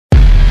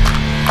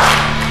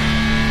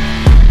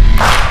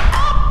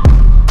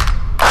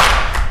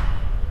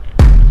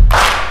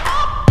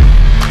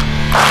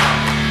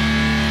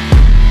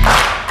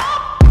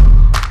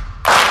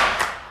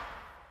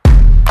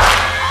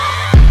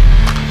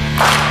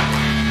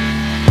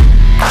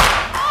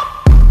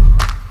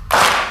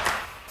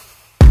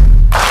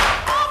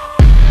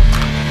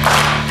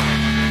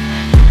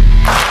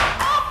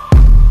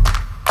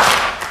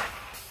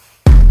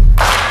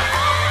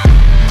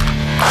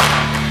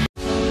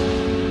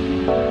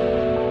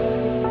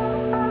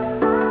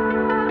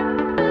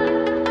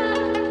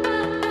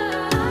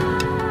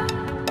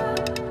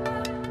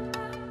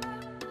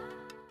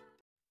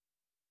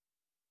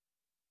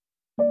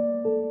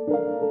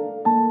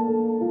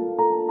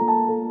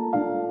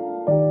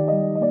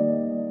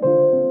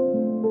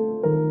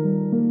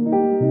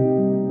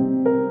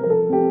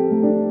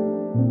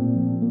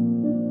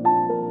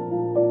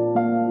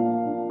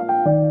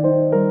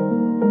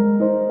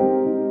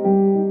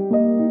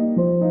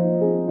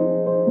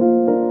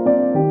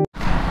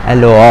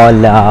Hello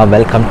all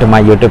welcome to my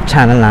YouTube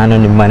channel. ನಾನು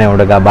ನಿಮ್ಮನೆ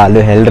ಹುಡುಗ ಬಾಲು.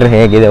 ಎಲ್ಲರೂ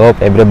ಹೇಗಿದೆ?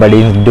 Hope everybody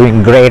is doing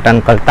great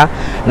ಅಂದ್ಕೊಳ್ತಾ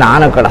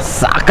ನಾನು ಕೂಡ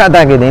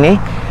ಸಾಕಾಗಿದ್ದೀನಿ.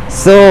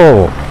 ಸೊ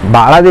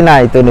ಭಾಳ ದಿನ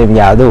ಆಯಿತು ನಿಮ್ಗೆ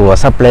ಯಾವುದೂ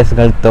ಹೊಸ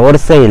ಪ್ಲೇಸ್ಗಳು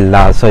ತೋರಿಸೇ ಇಲ್ಲ.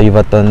 ಸೊ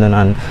ಇವತ್ತೊಂದು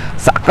ನಾನು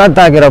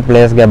ಸಖತ್ತಾಗಿರೋ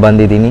ಪ್ಲೇಸ್ಗೆ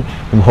ಬಂದಿದ್ದೀನಿ.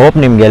 ಹೋಪ್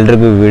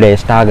ನಿಮ್ಗೆಲ್ರಿಗೂ ವಿಡಿಯೋ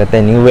ಇಷ್ಟ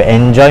ಆಗುತ್ತೆ, ನೀವು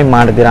ಎಂಜಾಯ್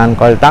ಮಾಡ್ತೀರಾ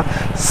ಅಂದ್ಕೊಳ್ತಾ.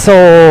 ಸೊ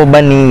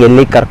ಬನ್ನಿ,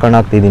 ಎಲ್ಲಿಗೆ ಕರ್ಕೊಂಡು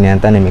ಹೋಗ್ತಿದ್ದೀನಿ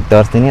ಅಂತ ನಿಮಗೆ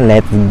ತೋರಿಸ್ತೀನಿ.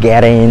 Let's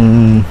get in.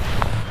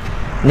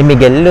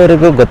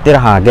 ನಿಮಗೆಲ್ಲರಿಗೂ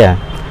ಗೊತ್ತಿರೋ ಹಾಗೆ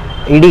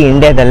ಇಡೀ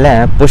ಇಂಡಿಯಾದಲ್ಲೇ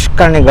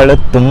ಪುಷ್ಕರಣಿಗಳು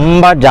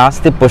ತುಂಬ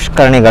ಜಾಸ್ತಿ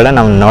ಪುಷ್ಕರಣಿಗಳು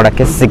ನಾವು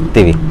ನೋಡೋಕ್ಕೆ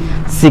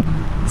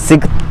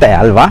ಸಿಗುತ್ತೆ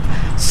ಅಲ್ವಾ.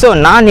 ಸೊ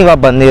ನಾನಿವಾಗ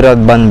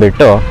ಬಂದಿರೋದು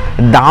ಬಂದುಬಿಟ್ಟು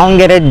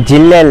ದಾವಣಗೆರೆ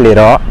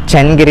ಜಿಲ್ಲೆಯಲ್ಲಿರೋ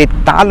ಚನ್ನಗಿರಿ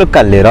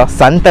ತಾಲೂಕಲ್ಲಿರೋ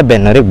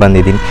ಸಂತೆಬೆನ್ನೂರಿಗೆ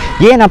ಬಂದಿದ್ದೀನಿ.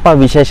 ಏನಪ್ಪ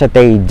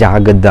ವಿಶೇಷತೆ ಈ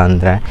ಜಾಗದ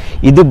ಅಂದರೆ,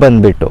 ಇದು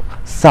ಬಂದುಬಿಟ್ಟು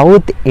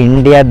ಸೌತ್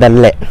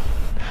ಇಂಡಿಯಾದಲ್ಲೇ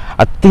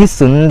ಅತಿ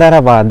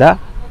ಸುಂದರವಾದ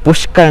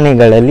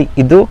ಪುಷ್ಕರಣಿಗಳಲ್ಲಿ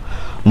ಇದು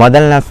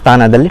ಮೊದಲನೇ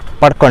ಸ್ಥಾನದಲ್ಲಿ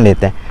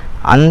ಪಡ್ಕೊಂಡಿದೆ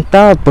ಅಂಥ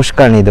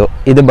ಪುಷ್ಕರಣಿದು.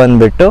 ಇದು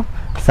ಬಂದುಬಿಟ್ಟು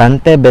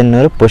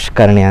ಸಂತೆಬೆನ್ನೂರು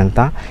ಪುಷ್ಕರಣಿ ಅಂತ.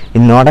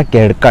 ಇದು ನೋಡೋಕ್ಕೆ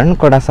ಎರಡು ಕಣ್ಣು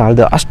ಕೂಡ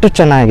ಸಾಲದು, ಅಷ್ಟು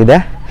ಚೆನ್ನಾಗಿದೆ,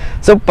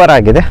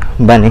 ಸೂಪರಾಗಿದೆ.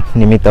 ಬನ್ನಿ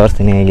ನಿಮಗೆ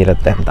ತೋರಿಸ್ತೀನಿ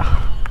ಹೇಗಿರುತ್ತೆ ಅಂತ.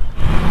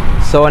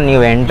 ಸೊ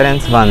ನೀವು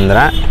ಎಂಟ್ರೆನ್ಸ್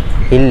ಬಂದರೆ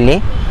ಇಲ್ಲಿ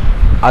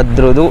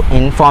ಅದ್ರದ್ದು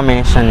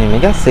ಇನ್ಫಾರ್ಮೇಷನ್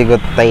ನಿಮಗೆ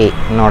ಸಿಗುತ್ತೆ,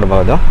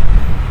 ನೋಡ್ಬೋದು.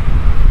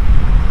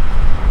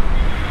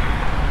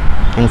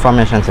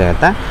 ಇನ್ಫಾರ್ಮೇಷನ್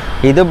ಸಿಗುತ್ತೆ.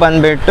 ಇದು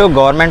ಬಂದುಬಿಟ್ಟು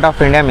government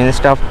of India,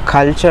 ministry of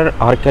culture,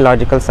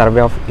 archaeological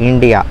survey of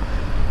India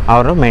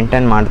ಅವರು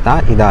ಮೇಂಟೈನ್ ಮಾಡ್ತಾ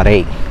ಇದ್ದಾರೆ.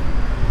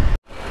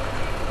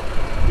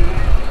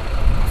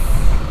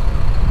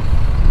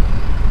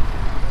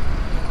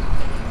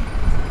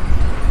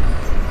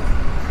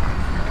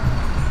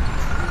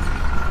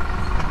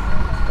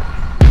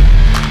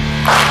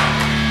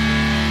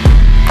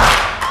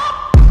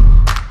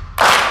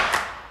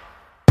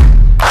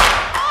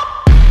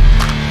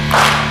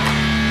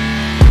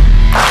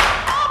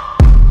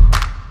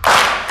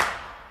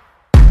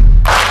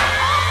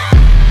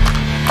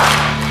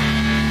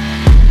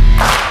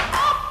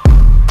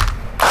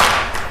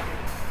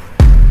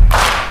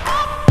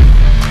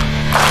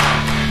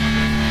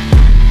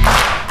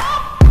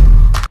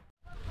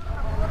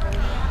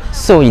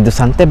 ಸೊ ಇದು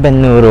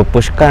ಸಂತೆಬೆನ್ನೂರು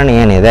ಪುಷ್ಕರಣಿ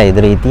ಏನಿದೆ,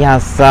 ಇದರ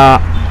ಇತಿಹಾಸ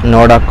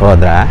ನೋಡೋಕ್ಕೆ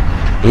ಹೋದರೆ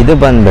ಇದು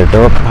ಬಂದುಬಿಟ್ಟು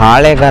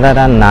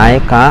ಪಾಳೆಗಾರರ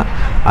ನಾಯಕ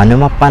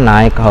ಹನುಮಪ್ಪ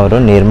ನಾಯಕ ಅವರು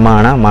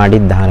ನಿರ್ಮಾಣ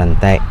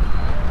ಮಾಡಿದ್ದಾರಂತೆ.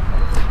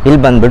 ಇಲ್ಲಿ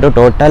ಬಂದುಬಿಟ್ಟು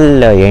ಟೋಟಲ್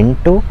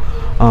 8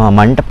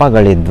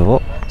 ಮಂಟಪಗಳಿದ್ವು.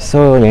 ಸೊ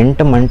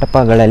 8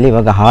 ಮಂಟಪಗಳಲ್ಲಿ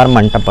ಇವಾಗ 6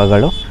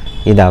 ಮಂಟಪಗಳು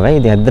ಇದ್ದಾವೆ.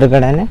 ಇದು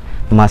ಎದುರುಗಡೆನೇ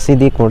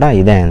ಮಸೀದಿ ಕೂಡ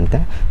ಇದೆ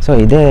ಅಂತೆ. ಸೊ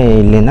ಇದೇ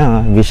ಇಲ್ಲಿನ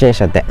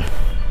ವಿಶೇಷತೆ.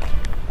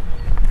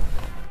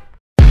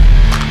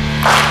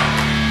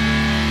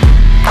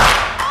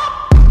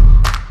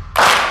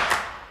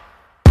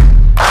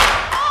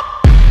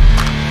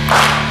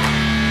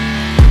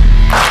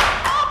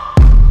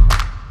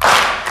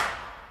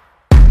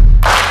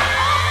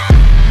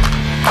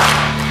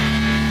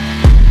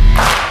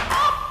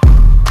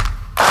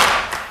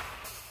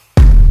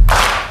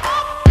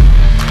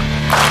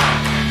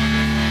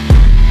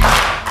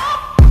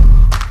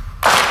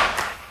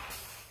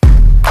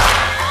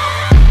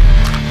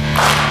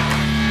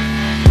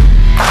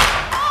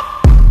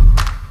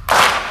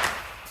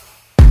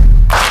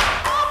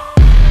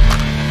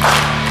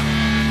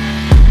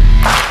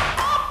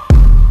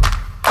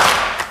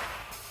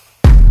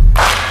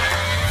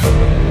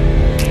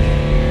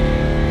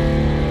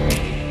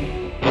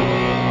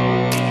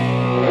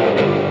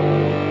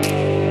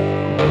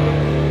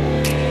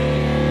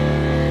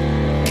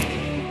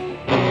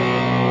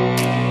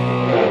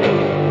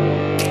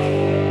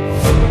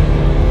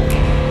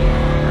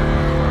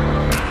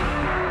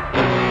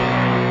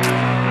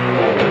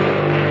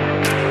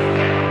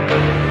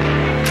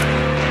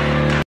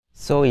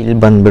 ಸೊ ಇಲ್ಲಿ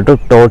ಬಂದುಬಿಟ್ಟು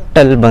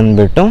ಟೋಟಲ್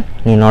ಬಂದುಬಿಟ್ಟು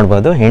ನೀವು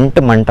ನೋಡ್ಬೋದು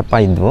 8 ಮಂಟಪ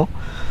ಇದ್ವು.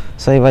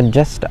 ಸೊ ಇವಾಗ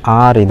ಜಸ್ಟ್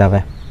 6 ಇದ್ದಾವೆ.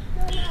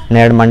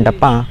 2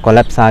 ಮಂಟಪ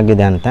ಕೊಲಾಪ್ಸ್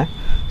ಆಗಿದೆ ಅಂತೆ.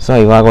 ಸೊ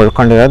ಇವಾಗ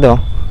ಉಳ್ಕೊಂಡಿರೋದು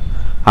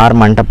 6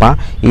 ಮಂಟಪ.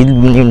 ಇಲ್ಲಿ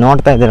ನೀವು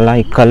ನೋಡ್ತಾ ಇದ್ದೀರಲ್ಲ,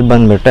 ಈ ಕಲ್ಲು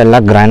ಬಂದುಬಿಟ್ಟು ಎಲ್ಲ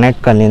ಗ್ರಾನೈಟ್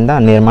ಕಲ್ಲಿಂದ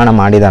ನಿರ್ಮಾಣ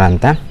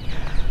ಮಾಡಿದಾರಂತೆ.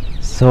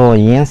 ಸೊ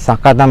ಏನು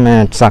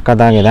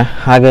ಸಖತ್ತಾಗಿದೆ.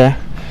 ಹಾಗೆ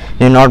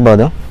ನೀವು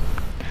ನೋಡ್ಬೋದು.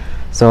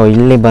 ಸೊ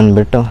ಇಲ್ಲಿ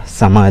ಬಂದುಬಿಟ್ಟು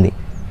ಸಮಾಧಿ,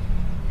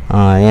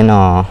 ಏನೋ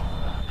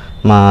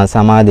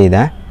ಸಮಾಧಿ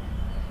ಇದೆ.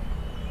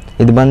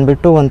 ಇದು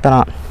ಬಂದುಬಿಟ್ಟು ಒಂಥರ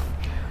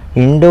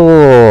ಇಂಡೋ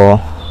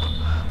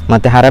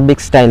ಮತ್ತು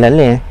ಅರಬಿಕ್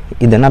ಸ್ಟೈಲಲ್ಲಿ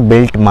ಇದನ್ನು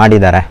ಬಿಲ್ಟ್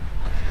ಮಾಡಿದ್ದಾರೆ.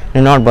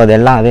 ನೀವು ನೋಡ್ಬೋದು,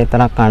 ಎಲ್ಲ ಅದೇ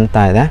ಥರ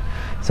ಕಾಣ್ತಾ ಇದೆ.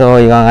 ಸೊ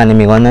ಇವಾಗ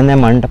ನಿಮಗೆ ಒಂದೊಂದೇ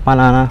ಮಂಟಪ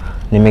ನಾನು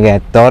ನಿಮಗೆ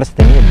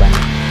ತೋರಿಸ್ತೀನಿ, ಬನ್ನಿ.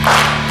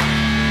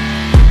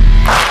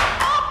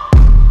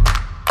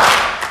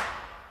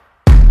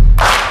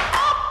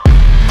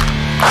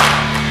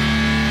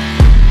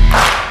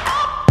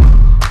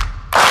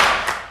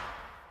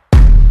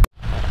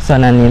 ಸೊ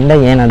ನನ್ನ ಹಿಂದೆ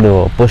ಏನದು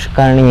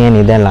ಪುಷ್ಕರಣಿ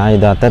ಏನಿದೆ ಅಲ್ಲ,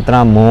 ಇದು ಹತ್ತತ್ರ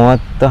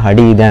 30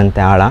 ಅಡಿ ಇದೆ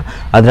ಅಂತೆ ಆಳ.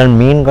 ಅದರಲ್ಲಿ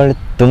ಮೀನುಗಳು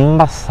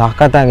ತುಂಬ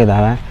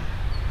ಸಖತ್ತಾಗಿದ್ದಾವೆ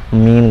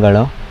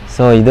ಮೀನುಗಳು.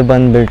 ಸೊ ಇದು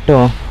ಬಂದುಬಿಟ್ಟು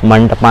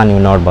ಮಂಟಪ,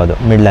 ನೀವು ನೋಡ್ಬೋದು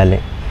ಮಿಡ್ಲಲ್ಲಿ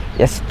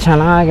ಎಷ್ಟು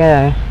ಚೆನ್ನಾಗಿ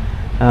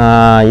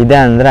ಇದೆ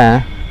ಅಂದರೆ,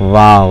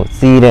 ವಾವ್,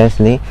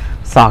 ಸೀರಿಯಸ್ಲಿ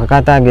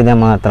ಸಖತ್ತಾಗಿದೆ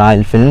ಮಾತ್ರ.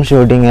 ಇಲ್ಲಿ ಫಿಲ್ಮ್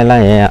ಶೂಟಿಂಗ್ ಎಲ್ಲ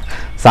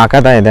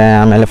ಸಖತ್ತಾಗಿದೆ.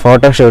 ಆಮೇಲೆ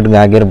ಫೋಟೋ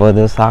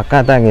ಶೂಟ್ಗಾಗಿರ್ಬೋದು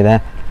ಸಖತ್ತಾಗಿದೆ.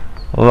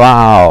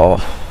 Wow.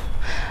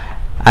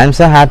 I am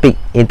so happy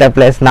ಇಂಥ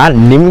ಪ್ಲೇಸ್ ನಾನು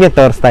ನಿಮಗೆ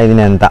ತೋರಿಸ್ತಾ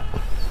ಇದ್ದೀನಿ ಅಂತ.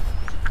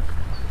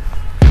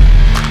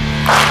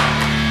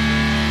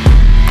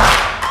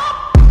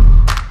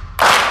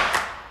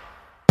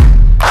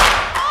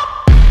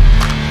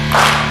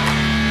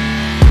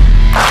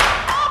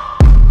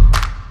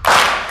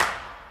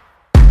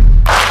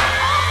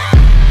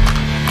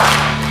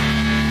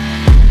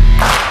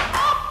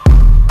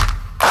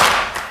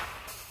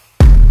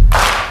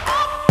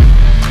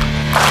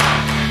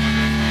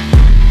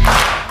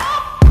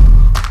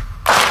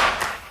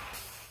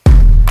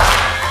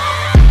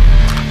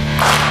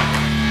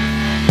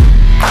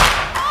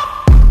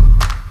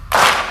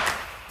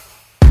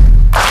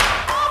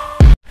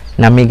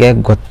 ನಮಗೆ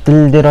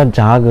ಗೊತ್ತಿಲ್ಲದಿರೋ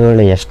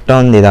ಜಾಗಗಳು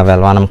ಎಷ್ಟೊಂದು ಇದ್ದಾವೆ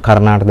ಅಲ್ವಾ ನಮ್ಮ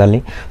ಕರ್ನಾಟಕದಲ್ಲಿ.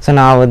 ಸೊ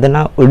ನಾವು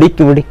ಅದನ್ನು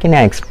ಹುಡುಕಿನೇ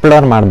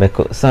ಎಕ್ಸ್ಪ್ಲೋರ್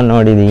ಮಾಡಬೇಕು. ಸೊ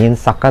ನೋಡಿದ್ದು ಏನು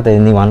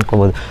ಸಖತ್ತಾಗಿದೆ, ನೀವು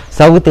ಅನ್ಕೋಬೋದು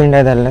ಸೌತ್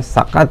ಇಂಡಿಯಾದಲ್ಲೇ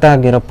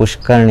ಸಖತ್ತಾಗಿರೋ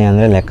ಪುಷ್ಕರಣಿ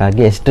ಅಂದರೆ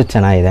ಲೆಕ್ಕಾಗಿ ಎಷ್ಟು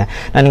ಚೆನ್ನಾಗಿದೆ.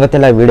 ನನಗೆ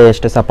ಗೊತ್ತಿಲ್ಲ ವಿಡಿಯೋ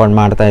ಎಷ್ಟು ಸಪೋರ್ಟ್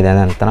ಮಾಡ್ತಾ ಇದೆ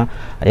ಅಂತ,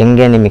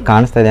 ಹೆಂಗೆ ನಿಮಗೆ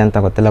ಕಾಣಿಸ್ತಾ ಇದೆ ಅಂತ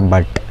ಗೊತ್ತಿಲ್ಲ,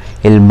 ಬಟ್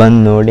ಇಲ್ಲಿ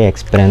ಬಂದು ನೋಡಿ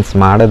ಎಕ್ಸ್ಪೀರಿಯೆನ್ಸ್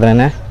ಮಾಡಿದ್ರೇ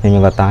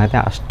ನಿಮಗೆ ಗೊತ್ತಾಗುತ್ತೆ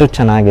ಅಷ್ಟು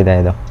ಚೆನ್ನಾಗಿದೆ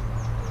ಇದು.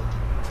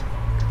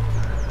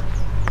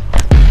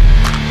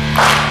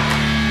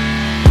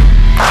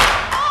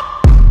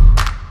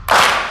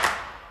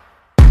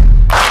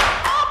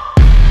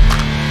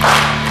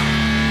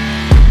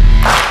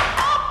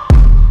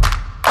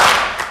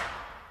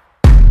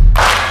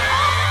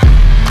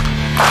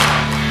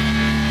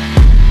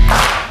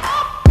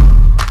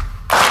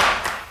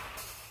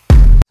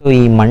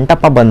 ಈ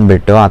ಮಂಟಪ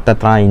ಬಂದುಬಿಟ್ಟು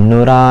ಹತ್ತತ್ರ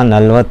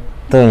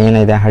 240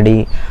 ಏನಿದೆ ಅಡಿ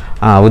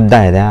ಉದ್ದ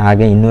ಇದೆ,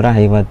 ಹಾಗೆ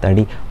 250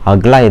 ಅಡಿ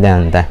ಅಗಲ ಇದೆ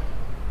ಅಂತೆ.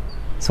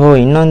 ಸೊ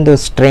ಇನ್ನೊಂದು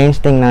ಸ್ಟ್ರೇಂಜ್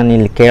ಥಿಂಗ್ ನಾನು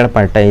ಇಲ್ಲಿ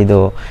ಕೇಳ್ಪಟ್ಟೆ, ಇದು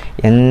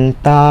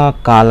ಎಂಥ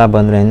ಕಾಲ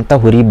ಬಂದರೂ, ಎಂಥ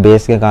ಹುರಿ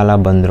ಬೇಸಿಗೆ ಕಾಲ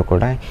ಬಂದರೂ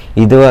ಕೂಡ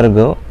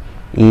ಇದುವರೆಗೂ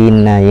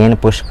ಏನು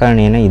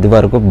ಪುಷ್ಕರಣಿ ಏನೋ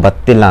ಇದುವರೆಗೂ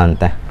ಬತ್ತಿಲ್ಲ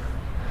ಅಂತೆ.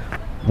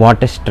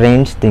 ವಾಟ್ ಎ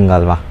ಸ್ಟ್ರೇಂಜ್ ಥಿಂಗ್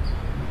ಅಲ್ವಾ.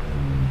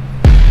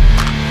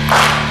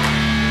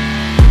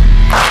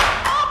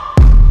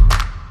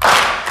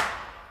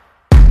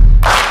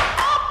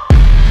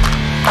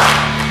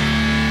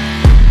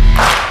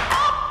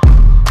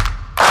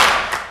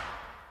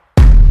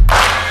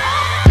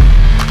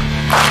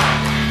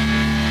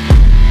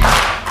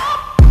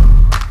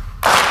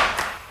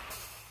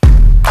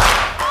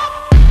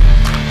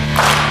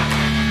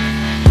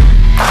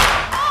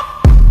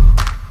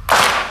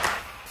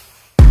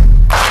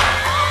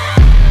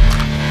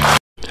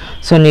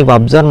 ಸೊ ನೀವು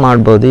ಅಬ್ಸರ್ವ್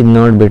ಮಾಡ್ಬೋದು, ಇದು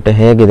ನೋಡಿಬಿಟ್ಟು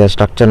ಹೇಗಿದೆ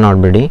ಸ್ಟ್ರಕ್ಚರ್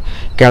ನೋಡಿಬಿಡಿ.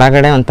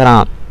 ಕೆಳಗಡೆ ಒಂಥರ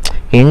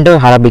ಇಂಡೋ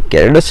ಅರಬಿಕ್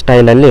 2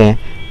 ಸ್ಟೈಲಲ್ಲಿ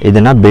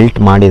ಇದನ್ನು ಬಿಲ್ಟ್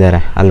ಮಾಡಿದ್ದಾರೆ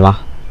ಅಲ್ವಾ.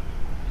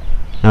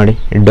 ನೋಡಿ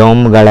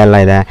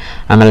ಡೋಮ್ಗಳೆಲ್ಲ ಇದೆ,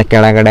 ಆಮೇಲೆ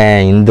ಕೆಳಗಡೆ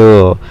ಹಿಂದೂ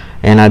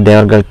ಏನೋ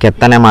ದೇವ್ರುಗಳು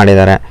ಕೆತ್ತನೆ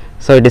ಮಾಡಿದ್ದಾರೆ.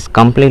 So it is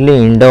completely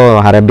Indo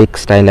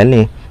Arabic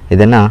ಸ್ಟೈಲಲ್ಲಿ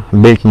ಇದನ್ನು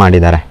ಬಿಲ್ಟ್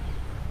ಮಾಡಿದ್ದಾರೆ.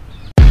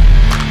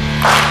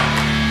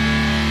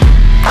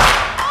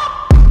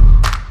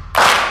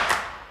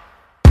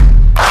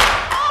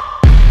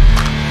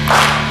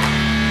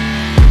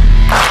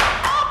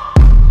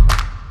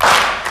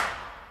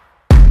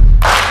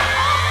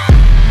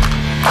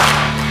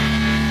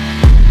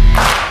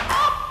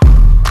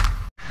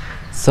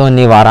 ಸೊ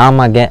ನೀವು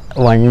ಆರಾಮಾಗೆ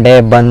ಒನ್ ಡೇ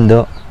ಬಂದು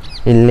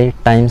ಇಲ್ಲಿ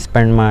ಟೈಮ್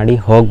ಸ್ಪೆಂಡ್ ಮಾಡಿ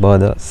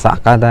ಹೋಗ್ಬೋದು.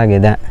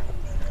 ಸಖತ್ತಾಗಿದೆ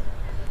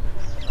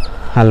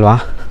ಅಲ್ವಾ.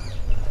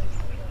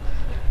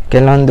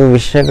 ಕೆಲವೊಂದು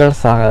ವಿಷಯಗಳು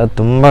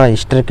ತುಂಬ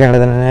ಹಿಸ್ಟ್ರಿ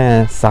ಕೇಳಿದ್ರೆ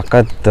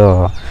ಸಖತ್ತು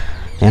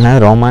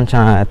ಏನಾದರೂ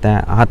ರೋಮಾಂಚನ ಆಗುತ್ತೆ.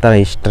 ಆ ಥರ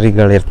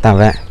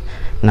ಹಿಸ್ಟ್ರಿಗಳಿರ್ತವೆ,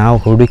 ನಾವು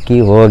ಹುಡುಕಿ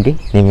ಹೋಗಿ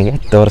ನಿಮಗೆ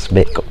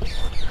ತೋರಿಸ್ಬೇಕು.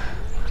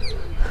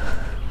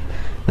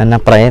 ನನ್ನ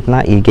ಪ್ರಯತ್ನ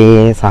ಹೀಗೇ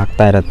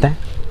ಸಾಗ್ತಾ ಇರುತ್ತೆ,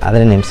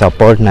 ಆದರೆ ನಿಮ್ಮ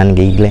ಸಪೋರ್ಟ್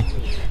ನನಗೆ ಈಗಲೇ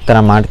ಈ ಥರ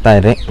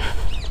ಮಾಡ್ತಾಯಿರಿ.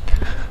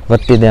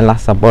 ಗೊತ್ತಿದೆಯಲ್ಲ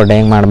ಸಪೋರ್ಟ್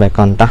ಹೆಂಗೆ ಮಾಡಬೇಕು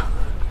ಅಂತ.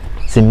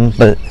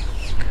 ಸಿಂಪಲ್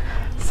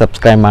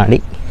ಸಬ್ಸ್ಕ್ರೈಬ್ ಮಾಡಿ,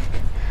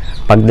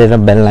 ಪಕ್ಕದಿರೋ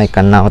ಬೆಲ್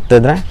ಐಕನ್ನ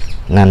ಒತ್ತಿದ್ರೆ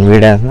ನನ್ನ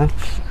ವೀಡಿಯೋಸ್ನ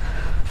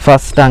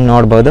ಫಸ್ಟಾಗಿ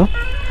ನೋಡ್ಬೋದು.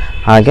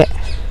 ಹಾಗೆ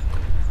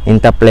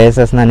ಇಂಥ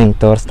ಪ್ಲೇಸಸ್ನ ನಿಮ್ಗೆ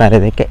ತೋರಿಸ್ತಾ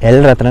ಇರೋದಕ್ಕೆ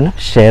ಎಲ್ಲರ ಹತ್ರನೂ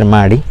ಶೇರ್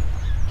ಮಾಡಿ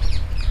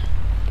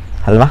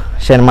ಅಲ್ವಾ.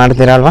 ಶೇರ್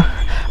ಮಾಡ್ತೀರಲ್ವಾ,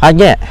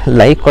 ಹಾಗೆ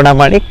ಲೈಕ್ ಕೂಡ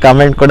ಮಾಡಿ,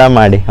 ಕಮೆಂಟ್ ಕೂಡ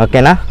ಮಾಡಿ,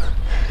 ಓಕೆನಾ.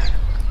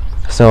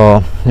 ಸೊ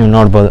ನೀವು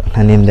ನೋಡ್ಬೋದು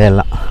ನನ್ನ ಹಿಂದೆ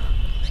ಎಲ್ಲ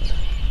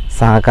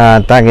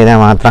ಸಾಕಾಗಿದೆ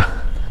ಮಾತ್ರ.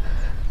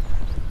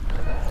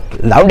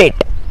 Loved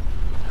it.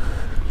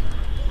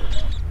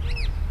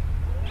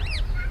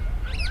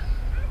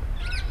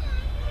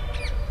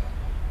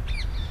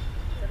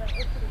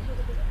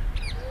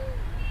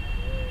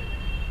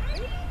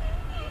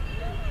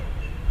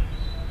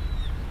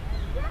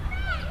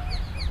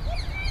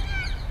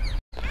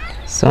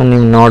 ಸೊ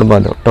ನೀವು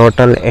ನೋಡ್ಬೋದು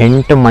ಟೋಟಲ್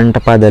 8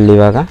 ಮಂಟಪದಲ್ಲಿ,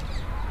 ಇವಾಗ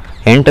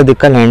 8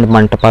 ದಿಕ್ಕಲ್ಲಿ 8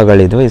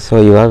 ಮಂಟಪಗಳಿದ್ವು. ಸೊ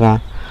ಇವಾಗ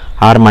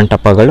 6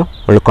 ಮಂಟಪಗಳು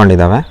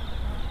ಉಳ್ಕೊಂಡಿದ್ದಾವೆ.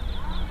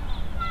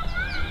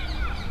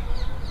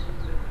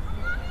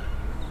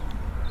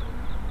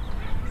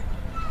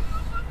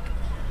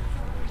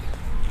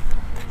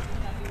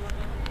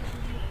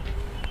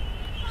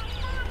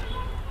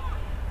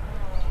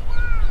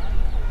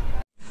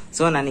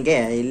 ಸೊ ನನಗೆ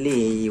ಇಲ್ಲಿ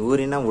ಈ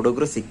ಊರಿನ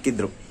ಹುಡುಗರು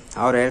ಸಿಕ್ಕಿದ್ರು.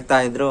 ಅವ್ರು ಹೇಳ್ತಾ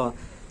ಇದ್ರು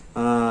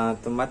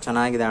ತುಂಬ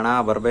ಚೆನ್ನಾಗಿದೆ ಅಣ್ಣ,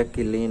 ಬರ್ಬೇಕು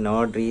ಇಲ್ಲಿ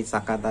ನೋಡ್ರಿ,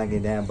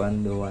 ಸಖತ್ತಾಗಿದೆ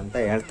ಬಂದು ಅಂತ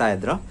ಹೇಳ್ತಾ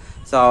ಇದ್ರು.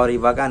 ಸೊ ಅವ್ರು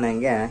ಇವಾಗ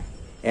ನನಗೆ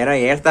ಏನೋ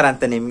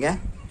ಹೇಳ್ತಾರಂತೆ, ನಿಮಗೆ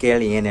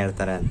ಕೇಳಿ ಏನು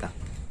ಹೇಳ್ತಾರೆ ಅಂತ.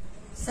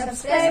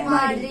 ಸಬ್ಸ್ಕ್ರೈಬ್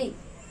ಮಾಡ್ರಿ.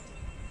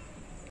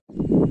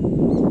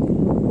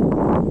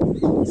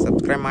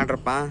 ಸಬ್ಸ್ಕ್ರೈಬ್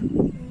ಮಾಡ್ರಪ್ಪ.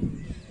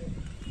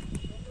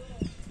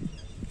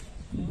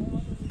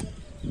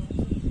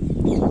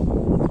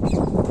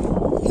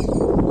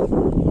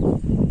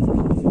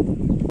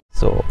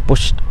 ಸೊ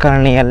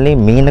ಪುಷ್ಕರಣಿಯಲ್ಲಿ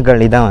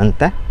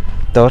ಮೀನುಗಳಿದಾವಂತೆ,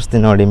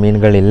 ತೋರಿಸ್ತೀನಿ ನೋಡಿ.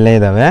 ಮೀನುಗಳು ಇಲ್ಲೇ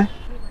ಇದ್ದಾವೆ.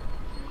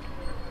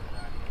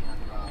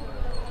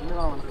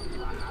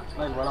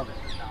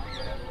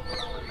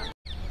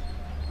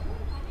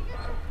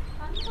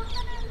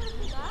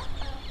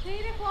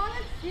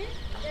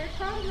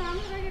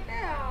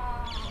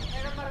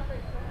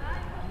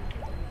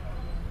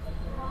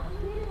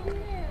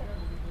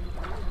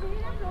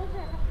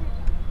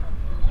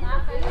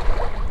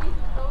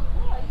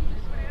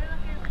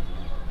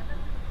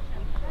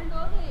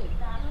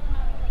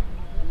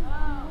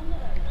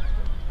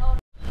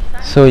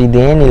 ಸೊ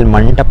ಇದೇನು ಇಲ್ಲಿ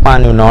ಮಂಟಪ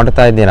ನೀವು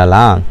ನೋಡ್ತಾ ಇದ್ದೀರಲ್ಲ,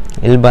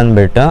 ಇಲ್ಲಿ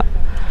ಬಂದುಬಿಟ್ಟು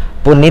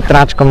ಪುನೀತ್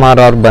ರಾಜ್ಕುಮಾರ್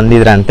ಅವ್ರು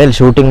ಬಂದಿದ್ರಂತೆ, ಇಲ್ಲಿ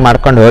ಶೂಟಿಂಗ್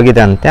ಮಾಡ್ಕೊಂಡು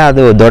ಹೋಗಿದ್ರಂತೆ.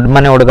 ಅದು ದೊಡ್ಡ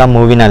ಮನೆ ಹುಡುಗ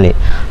ಮೂವಿನಲ್ಲಿ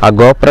ಆ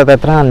ಗೋಪುರದ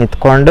ಹತ್ರ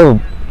ನಿಂತ್ಕೊಂಡು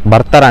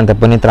ಬರ್ತಾರಂತೆ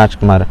ಪುನೀತ್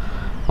ರಾಜ್ಕುಮಾರ್.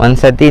 ಒಂದು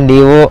ಸತಿ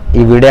ನೀವು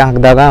ಈ ವಿಡಿಯೋ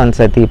ಹಾಕಿದಾಗ ಒಂದು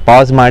ಸತಿ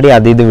ಪಾಸ್ ಮಾಡಿ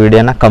ಇದು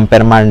ವಿಡಿಯೋನ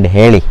ಕಂಪೇರ್ ಮಾಡಿ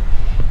ಹೇಳಿ.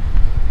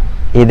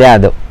 ಇದೆ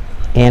ಅದು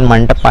ಏನು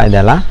ಮಂಟಪ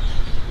ಇದೆಯಲ್ಲ,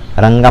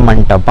 ರಂಗ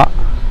ಮಂಟಪ,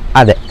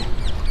 ಅದೇ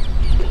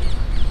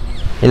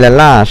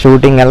ಇಲ್ಲೆಲ್ಲ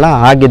ಶೂಟಿಂಗ್ ಎಲ್ಲ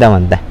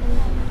ಆಗಿದಾವಂತೆ.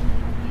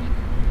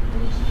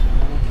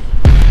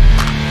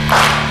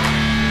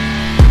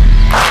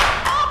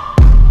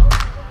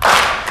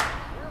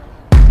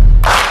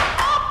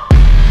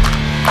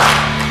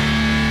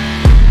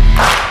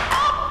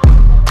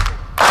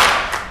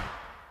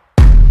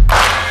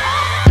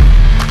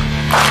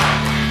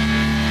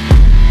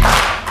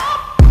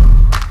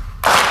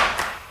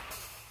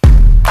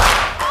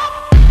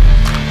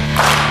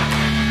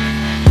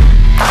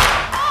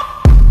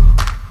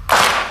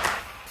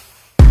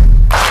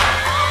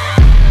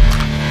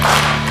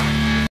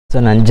 ಸೊ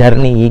ನನ್ನ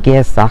ಜರ್ನಿ ಹೀಗೆ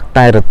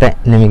ಸಾಗ್ತಾ ಇರುತ್ತೆ.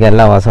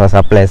 ನಿಮಗೆಲ್ಲ ಹೊಸ ಹೊಸ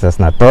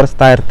ಪ್ಲೇಸಸ್ನ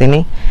ತೋರಿಸ್ತಾ ಇರ್ತೀನಿ.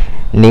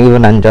 ನೀವು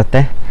ನನ್ನ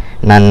ಜೊತೆ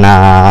ನನ್ನ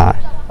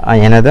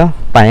ಏನದು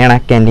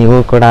ಪಯಣಕ್ಕೆ ನೀವು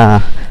ಕೂಡ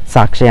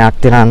ಸಾಕ್ಷಿ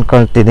ಆಗ್ತೀರಾ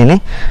ಅಂದ್ಕೊಳ್ತಿದ್ದೀನಿ.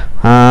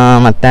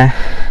 ಮತ್ತು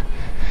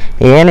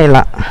ಏನಿಲ್ಲ,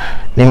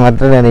 ನಿಮ್ಮ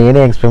ಹತ್ರ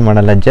ಏನೇ ಎಕ್ಸ್ಪೆಕ್ಟ್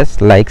ಮಾಡಲ್ಲ.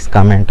 Just likes,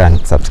 comment and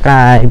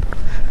subscribe.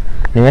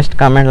 ನೀವೆಷ್ಟು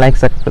ಕಮೆಂಟ್, ಲೈಕ್,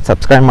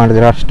 ಸಬ್ಸ್ಕ್ರೈಬ್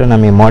ಮಾಡಿದಿರೋ ಅಷ್ಟು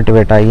ನಮಗೆ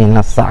ಮೋಟಿವೇಟ್ ಆಗಿ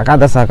ಇನ್ನೂ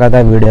ಸಾಕಾದ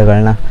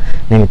ವೀಡಿಯೋಗಳನ್ನ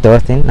ನಿಮಗೆ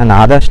ತೋರಿಸ್ತೀನಿ. ನಾನು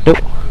ಆದಷ್ಟು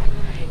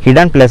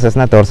ಹಿಡನ್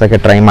ಪ್ಲೇಸಸ್ನ ತೋರ್ಸೋಕ್ಕೆ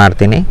ಟ್ರೈ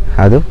ಮಾಡ್ತೀನಿ,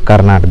 ಅದು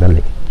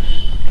ಕರ್ನಾಟಕದಲ್ಲಿ.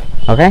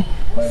 ಓಕೆ,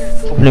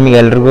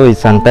 ನಿಮಗೆಲ್ರಿಗೂ ಈ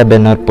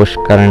ಸಂತೆಬೆನ್ನೂರು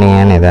ಪುಷ್ಕರಣಿ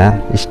ಏನಿದೆ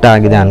ಇಷ್ಟ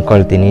ಆಗಿದೆ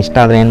ಅಂದ್ಕೊಳ್ತೀನಿ. ಇಷ್ಟ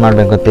ಆದರೆ ಏನು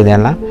ಮಾಡಬೇಕು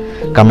ಗೊತ್ತಿದೆಯಲ್ಲ,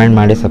 ಕಮೆಂಟ್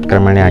ಮಾಡಿ,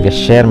 ಸಬ್ಸ್ಕ್ರೈಬ್ ಮಾಡಿ, ಹಾಗೆ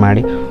ಶೇರ್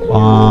ಮಾಡಿ.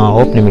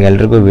 ಹೋಪ್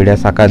ನಿಮಗೆಲ್ರಿಗೂ ವೀಡಿಯೋ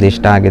ಸಾಕೋದು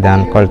ಇಷ್ಟ ಆಗಿದೆ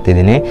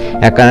ಅಂದ್ಕೊಳ್ತಿದ್ದೀನಿ.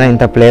 ಯಾಕಂದರೆ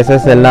ಇಂಥ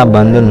ಪ್ಲೇಸಸ್ ಎಲ್ಲ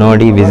ಬಂದು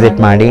ನೋಡಿ,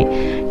 ವಿಸಿಟ್ ಮಾಡಿ,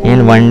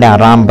 ಏನು ಒನ್ ಡೇ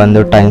ಆರಾಮ್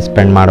ಬಂದು ಟೈಮ್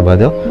ಸ್ಪೆಂಡ್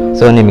ಮಾಡ್ಬೋದು.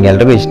 ಸೊ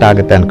ನಿಮಗೆಲ್ರಿಗೂ ಇಷ್ಟ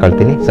ಆಗುತ್ತೆ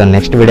ಅಂದ್ಕೊಳ್ತೀನಿ. ಸೊ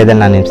ನೆಕ್ಸ್ಟ್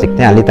ವೀಡಿಯೋದಲ್ಲಿ ನಾನು ನಿಮ್ಗೆ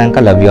ಸಿಗ್ತೀನಿ. ಅಲ್ಲಿ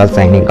ತನಕ love you all,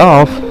 signing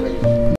off.